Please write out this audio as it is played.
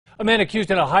A man accused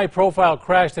in a high-profile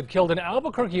crash that killed an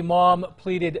Albuquerque mom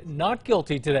pleaded not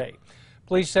guilty today.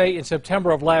 Police say in September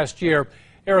of last year,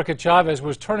 Erica Chavez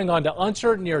was turning onto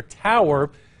Unser near Tower.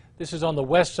 This is on the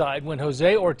west side when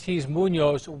Jose Ortiz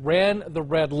Munoz ran the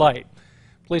red light.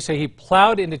 Police say he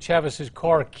plowed into Chavez's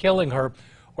car, killing her.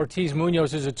 Ortiz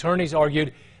Munoz's attorneys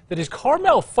argued that his car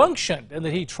malfunctioned and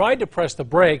that he tried to press the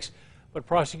brakes, but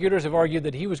prosecutors have argued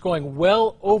that he was going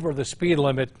well over the speed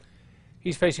limit.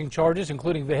 He's facing charges,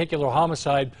 including vehicular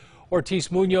homicide.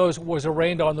 Ortiz Munoz was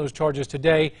arraigned on those charges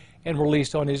today and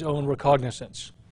released on his own recognizance.